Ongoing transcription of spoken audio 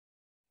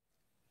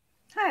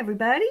Hi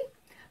everybody,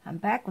 I'm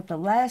back with the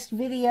last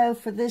video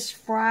for this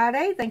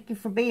Friday. Thank you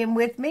for being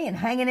with me and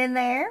hanging in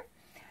there.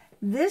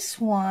 This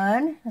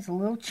one is a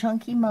little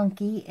chunky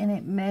monkey and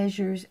it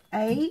measures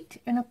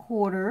 8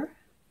 1/4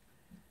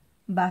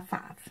 by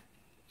 5.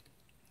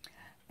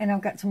 And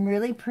I've got some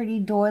really pretty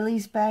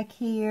doilies back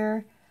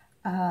here.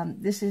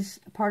 This is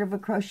part of a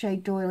crochet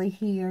doily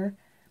here.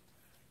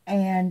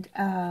 And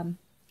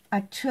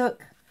I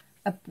took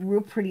a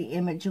real pretty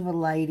image of a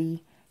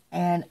lady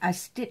and I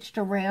stitched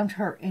around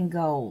her in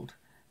gold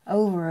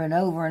over and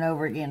over and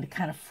over again to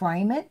kind of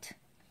frame it.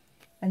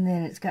 And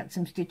then it's got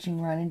some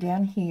stitching running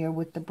down here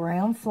with the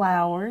brown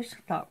flowers.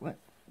 I thought went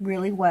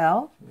really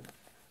well.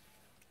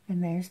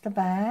 And there's the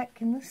back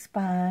and the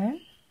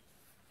spine.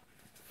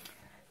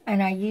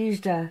 And I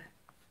used a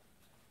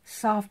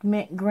soft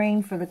mint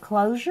green for the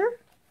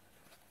closure.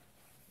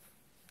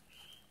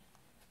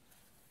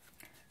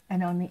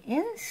 And on the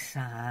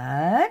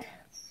inside,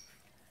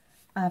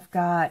 I've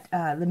got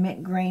the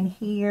mint green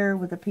here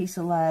with a piece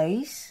of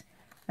lace.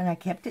 And I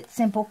kept it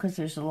simple because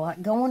there's a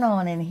lot going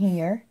on in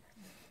here.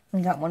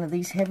 I got one of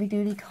these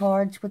heavy-duty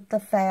cards with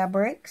the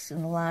fabrics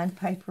and the lined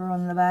paper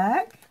on the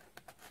back.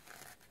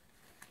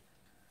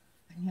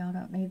 And y'all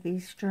don't need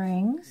these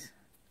strings.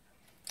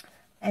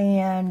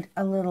 And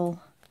a little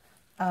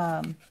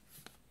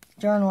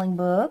journaling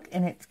book.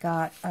 And it's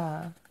got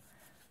a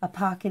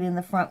pocket in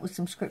the front with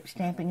some script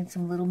stamping and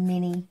some little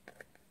mini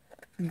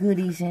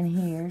goodies in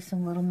here,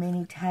 some little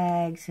mini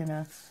tags and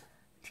a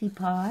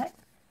teapot.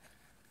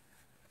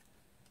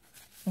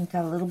 And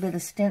got a little bit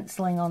of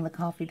stenciling on the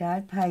coffee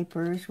dyed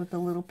papers with a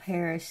little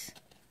Paris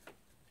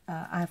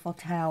Eiffel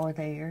Tower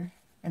there.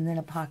 And then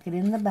a pocket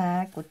in the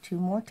back with 2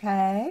 more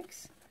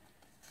tags.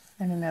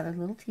 And another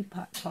little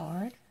teapot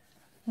card.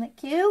 Isn't that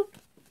cute?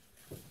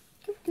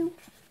 Cute, cute.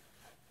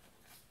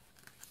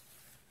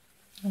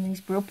 And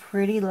these real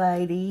pretty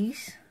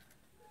ladies.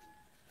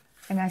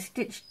 And I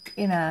stitched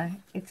in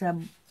it's a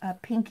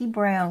pinky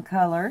brown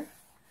color,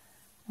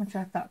 which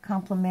I thought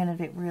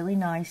complemented it really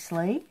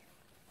nicely.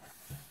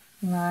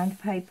 Lined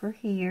paper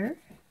here.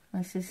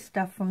 This is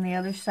stuff from the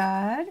other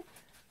side.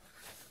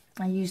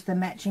 I used the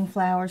matching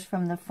flowers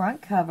from the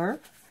front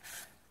cover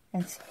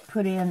and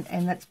put in,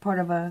 and that's part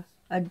of a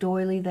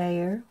doily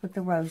there with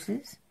the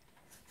roses.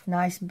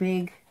 Nice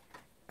big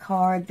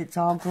card that's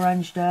all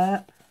grunged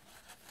up.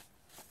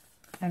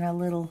 And a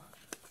little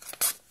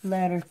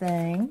letter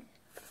thing.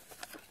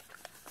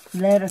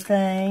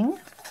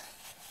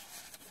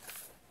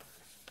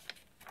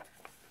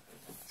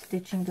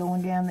 Stitching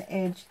going down the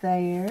edge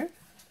there.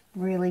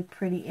 Really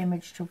pretty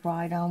image to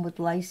write on with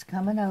lace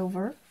coming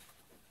over.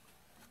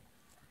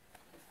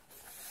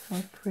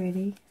 So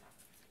pretty.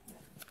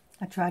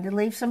 I tried to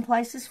leave some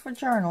places for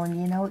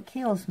journaling. You know it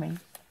kills me.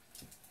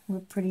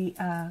 Look pretty.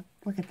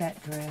 Look at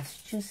that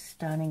dress. Just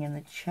stunning. And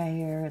the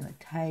chair and the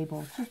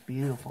table. Just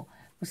beautiful.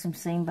 With some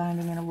seam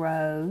binding in a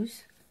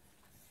rose.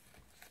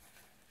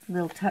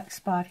 Little tuck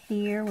spot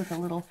here with a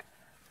little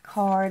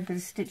card that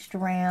is stitched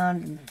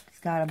around, and it's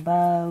got a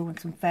bow and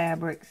some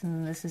fabrics,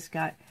 and this has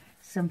got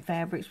some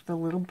fabrics with a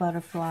little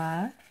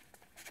butterfly.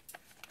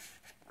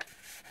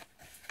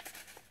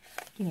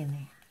 Get in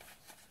there.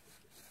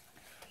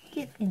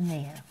 Get in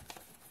there.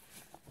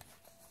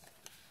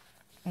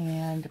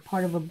 And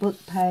part of a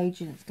book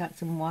page, and it's got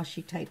some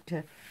washi tape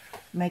to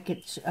make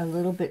it a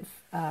little bit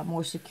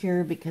more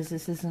secure because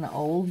this is an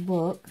old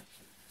book.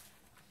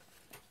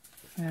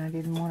 And I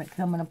didn't want it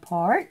coming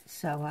apart,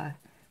 so I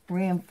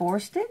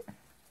reinforced it.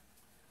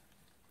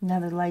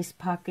 Another lace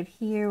pocket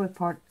here with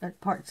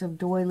parts of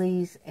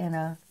doilies and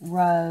a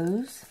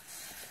rose.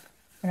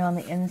 And on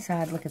the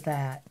inside, look at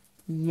that.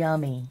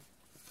 Yummy.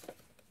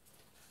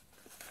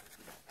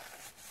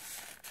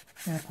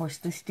 And of course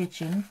the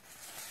stitching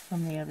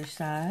from the other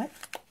side.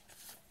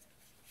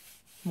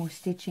 More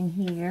stitching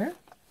here.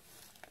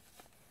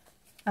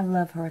 I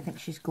love her. I think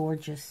she's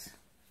gorgeous.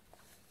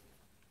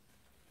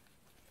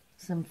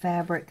 Some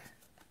fabric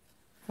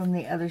from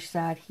the other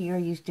side here. I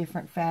use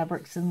different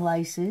fabrics and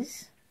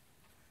laces.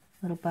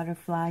 Little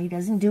butterfly. He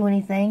doesn't do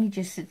anything. He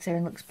just sits there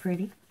and looks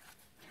pretty.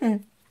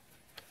 Some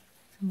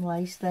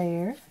lace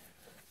there.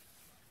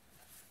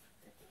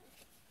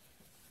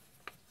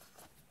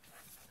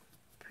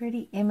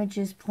 Pretty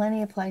images.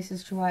 Plenty of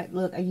places to write.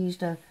 Look, I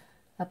used a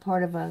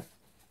part of a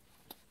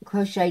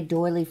crochet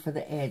doily for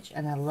the edge.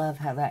 And I love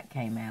how that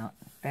came out.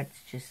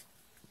 That's just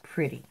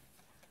pretty.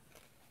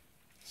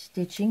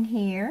 Stitching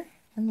here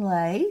and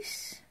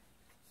lace.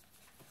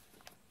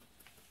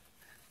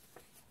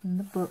 And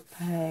the book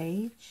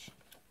page.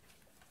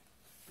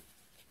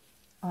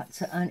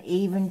 Lots of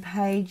uneven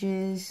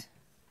pages.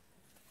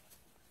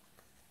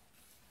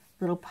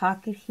 Little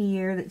pocket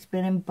here that's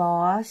been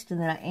embossed,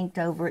 and then I inked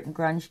over it and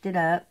grunged it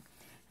up.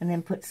 And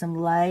then put some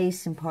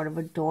lace and part of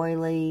a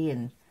doily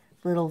and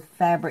little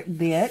fabric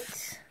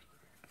bits.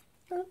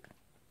 Look,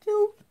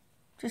 cute.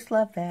 Just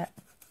love that.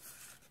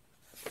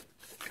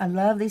 I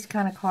love these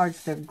kind of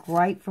cards. They're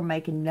great for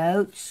making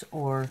notes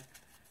or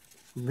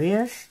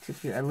lists.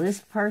 If you're a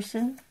list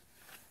person,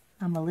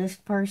 I'm a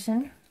list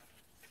person.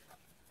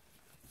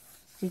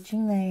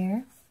 Stitching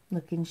there.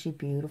 Look, isn't she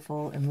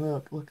beautiful? And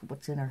look at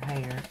what's in her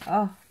hair.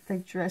 Oh, they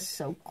dressed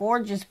so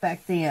gorgeous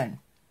back then.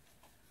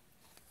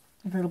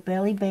 A little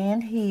belly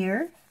band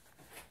here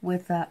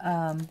with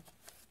a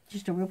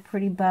just a real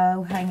pretty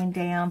bow hanging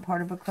down,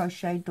 part of a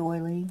crochet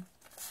doily.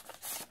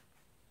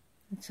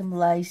 And some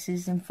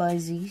laces and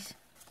fuzzies.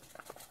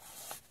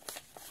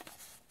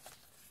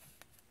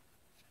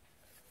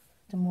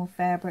 Some more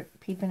fabric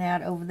peeping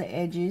out over the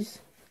edges.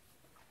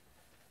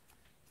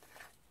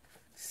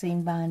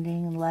 Seam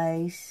binding and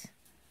lace.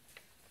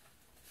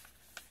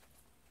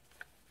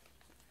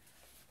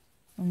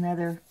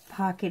 Another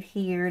pocket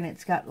here, and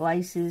it's got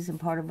laces and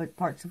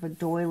parts of a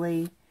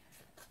doily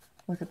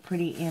with a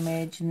pretty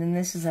image. And then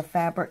this is a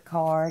fabric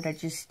card. I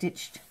just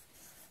stitched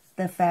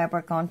the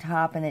fabric on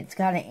top, and it's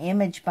got an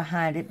image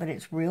behind it, but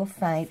it's real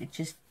faint. It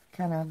just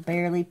kind of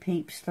barely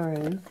peeps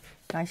through.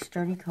 Nice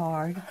sturdy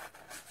card.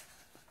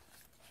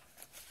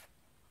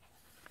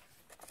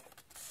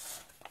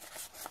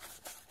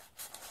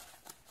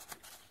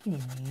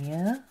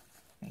 Yeah,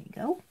 there you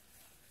go.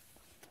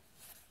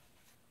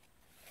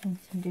 And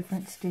some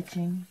different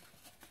stitching.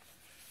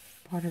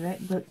 Part of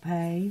that book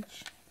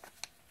page.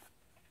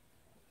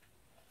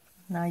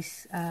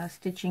 Nice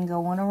stitching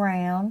going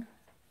around.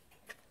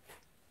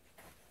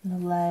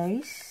 And the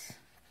lace.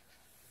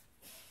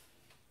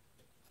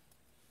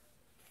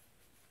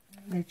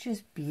 They're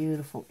just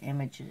beautiful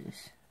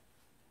images.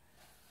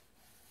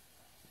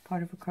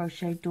 Part of a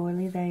crochet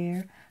doily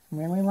there. I'm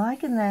really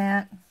liking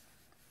that.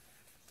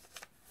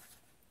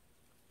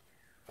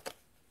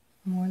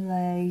 More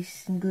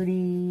lace and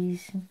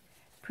goodies.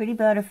 Pretty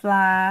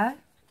butterfly.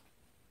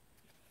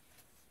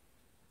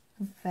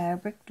 Some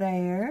fabric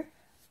there.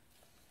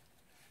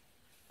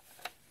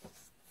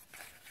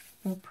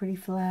 Little pretty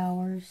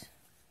flowers.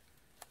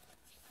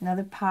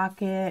 Another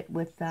pocket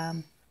with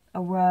a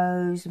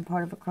rose and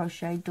part of a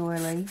crochet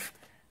doily.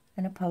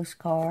 And a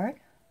postcard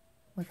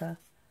with a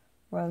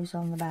rose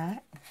on the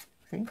back.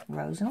 See,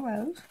 rose and a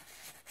rose.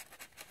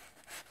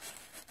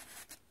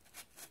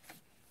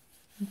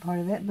 And part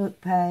of that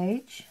book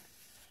page.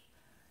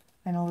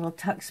 And a little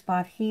tuck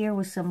spot here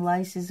with some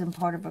laces and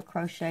part of a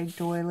crochet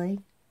doily.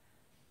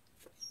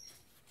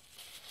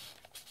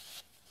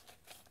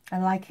 I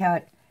like how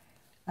it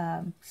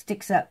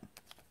sticks up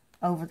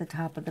over the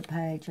top of the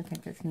page. I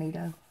think that's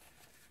neato.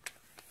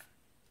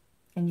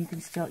 And you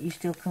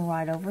still can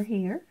write over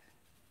here.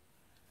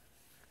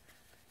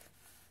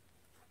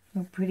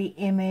 A pretty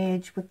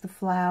image with the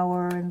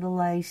flower and the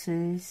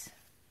laces.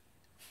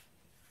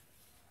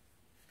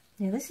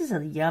 Yeah, this is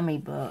a yummy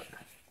book.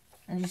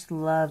 I just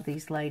love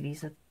these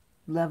ladies. I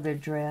love their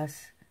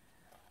dress.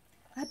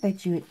 I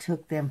bet you it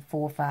took them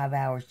 4 or 5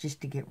 hours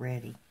just to get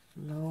ready.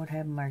 Lord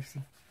have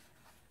mercy.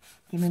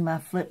 Give me my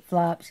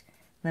flip-flops.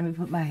 Let me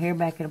put my hair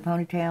back in a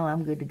ponytail.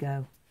 I'm good to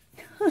go.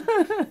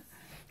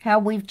 How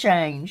we've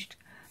changed.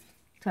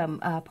 So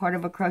I'm part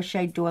of a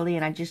crochet doily,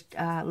 and I just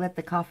let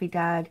the coffee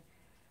dyed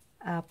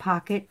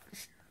pocket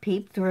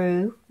peep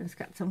through. It's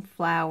got some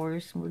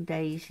flowers, some little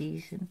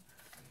daisies, and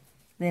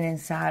then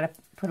inside I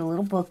put a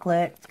little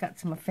booklet. It's got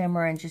some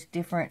ephemera and just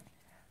different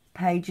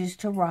pages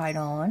to write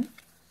on.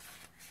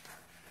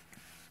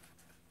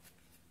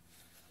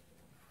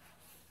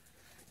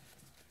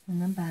 In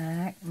the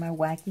back, my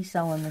wacky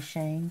sewing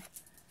machine.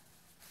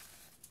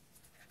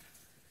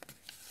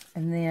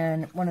 And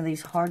then one of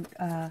these hard,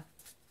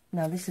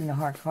 no, this isn't a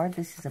hard card.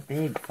 This is a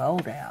big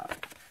fold out.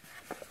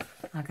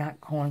 I got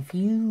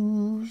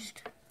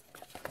confused,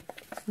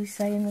 as we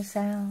say in the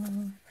South.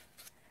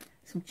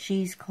 Some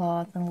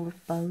cheesecloth and a little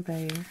bow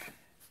there.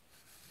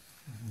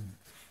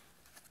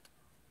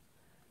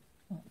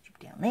 Want you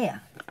down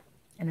there.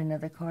 And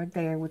another card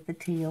there with the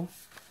teal.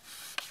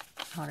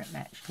 Thought it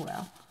matched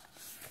well.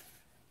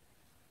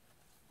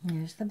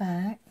 Here's the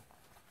back.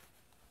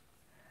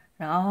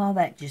 Now all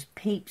that just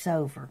peeps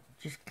over.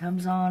 Just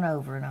comes on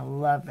over, and I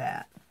love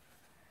that.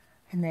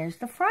 And there's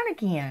the front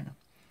again.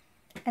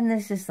 And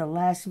this is the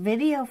last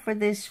video for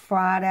this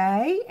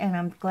Friday. And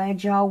I'm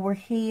glad y'all were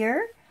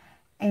here.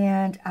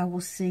 And I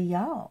will see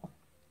y'all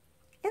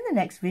in the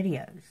next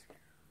videos.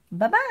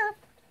 Bye-bye.